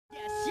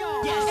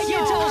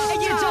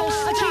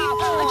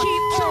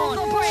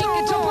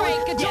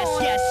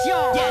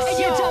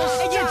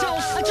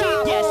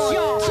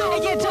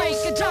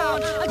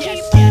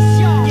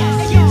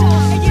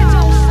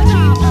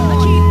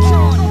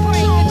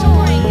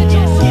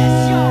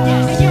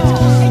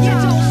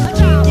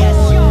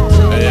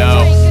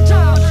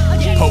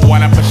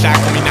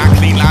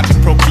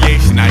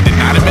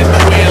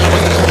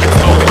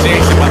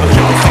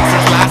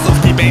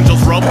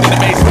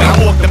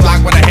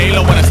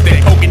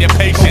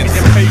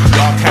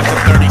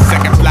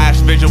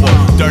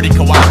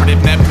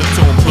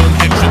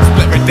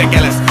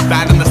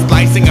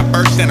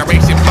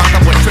generation fuck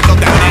up with trickle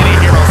down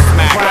anti-hero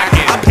smack.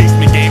 I pace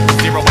me game for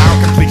 0 hour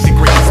completion,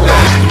 green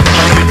slash.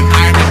 Living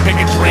iron and pick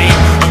a dream.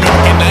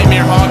 American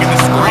nightmare hogging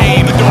the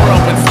screen. The door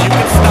opens so you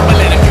can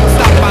stumble in. If you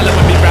stop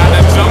following me round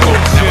the jungle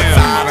gym. Now it's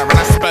honor and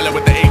I spell it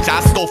with the H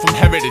I stole from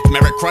heritage.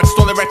 Merit crutch,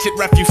 stole the wretched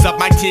refuse of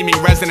my teaming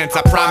resonance.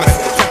 I promise.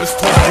 Tempest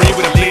told me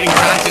with a bleeding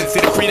conscience.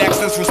 See the creed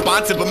accent's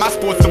responsive, but my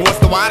sports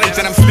towards the wattage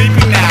and I'm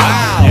sleeping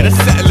now. Yeah, the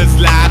settlers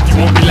laugh.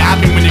 You won't be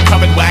laughing when your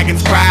covered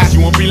wagons crash.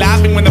 You won't be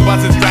laughing when the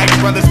buses drag your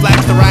brothers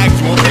flags to rags.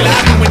 You won't be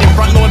laughing when your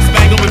front lawn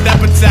spangled with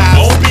epitaphs.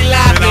 Won't be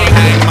laughing. And I'll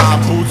hang my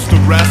boots to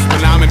rest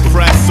when I'm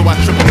impressed. So I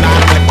triple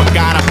nine like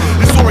Magana.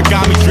 This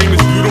origami dream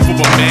is beautiful,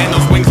 but man,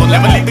 those wings will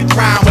never leave the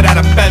ground without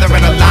a feather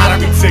and a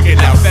lottery ticket.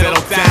 Now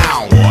settle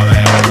down. All I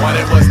ever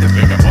wanted was to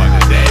pick up on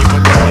the day,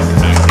 put the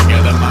pieces back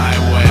together my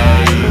way.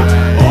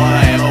 All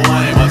I ever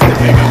wanted was to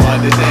pick up on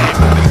the day,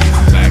 put the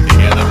pieces back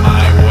together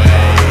my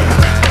way.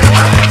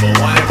 All I ever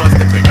wanted was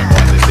to pick up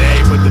on the day,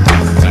 put the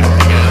pieces back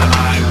together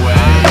my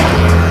way.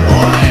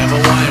 All I ever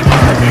wanted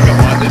was to pick up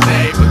on the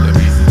day, put the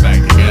pieces back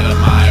together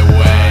my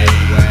way.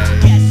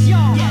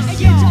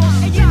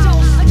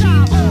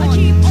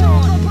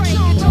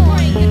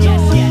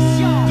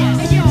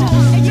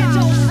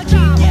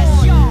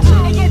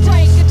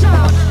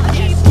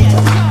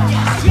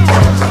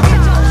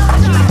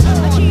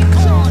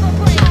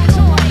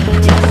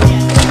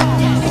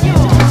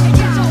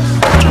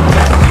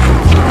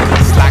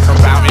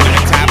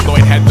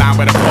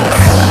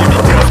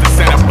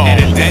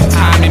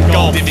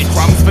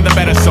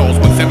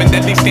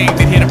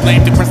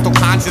 Blame the crystal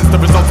conscience,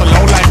 the results of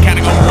low life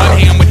counting on one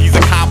hand what he's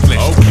accomplished.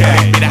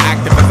 Okay, be the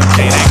active as a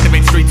chain,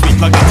 activate street sweep,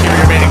 plug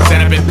deteriorating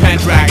sentiment, pen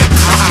dragon.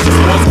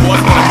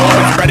 Sports, but I'm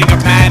always spreading a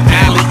mad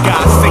alley.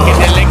 God singing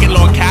that Lincoln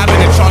Lord Cabin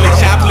and Charlie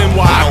Chaplin.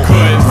 Why I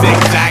could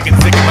zigzag and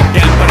zig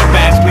again, but a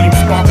bad gleam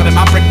sparkling in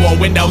my brick wall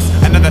windows.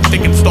 Another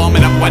thick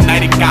installment of One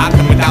Night in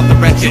Gotham without the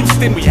wretched.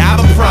 Instant, we have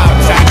a problem.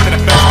 Jack to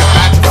the best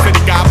batch of city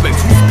goblins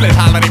who split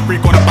holiday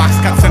freak on a box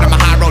cut, send him a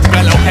high road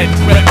bellow. Head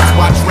rips,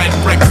 watch red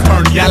bricks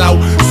turn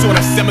yellow. Sort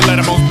of similar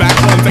to most back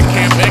ones at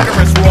Camp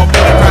Icarus. Raw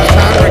Billy Crash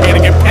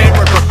congregating and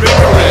pampered for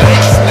bickering.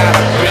 She's not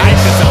a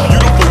bitch, it's a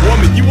beautiful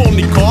woman. You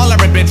only call her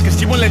a bitch cause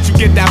she won't let you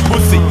get that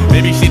pussy.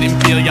 Maybe she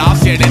didn't feel y'all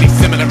shared any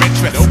similar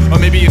interests. Or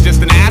maybe you're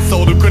just an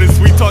asshole who couldn't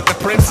sweet talk the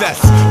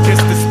princess. Kiss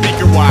the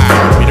speaker wire,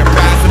 beat her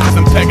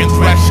pacifism pegging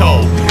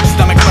threshold.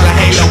 Stomach full of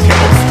halo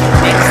kills.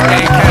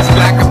 Wingspan cast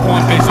black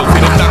upon visuals.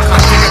 Hit a duck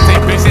hunt,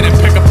 take vision and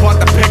pick apart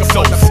the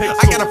pixels.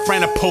 I got a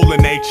friend of polar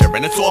nature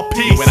and it's all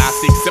peace. When I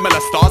seek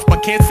similar stars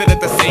but can't sit at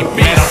the same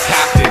feast.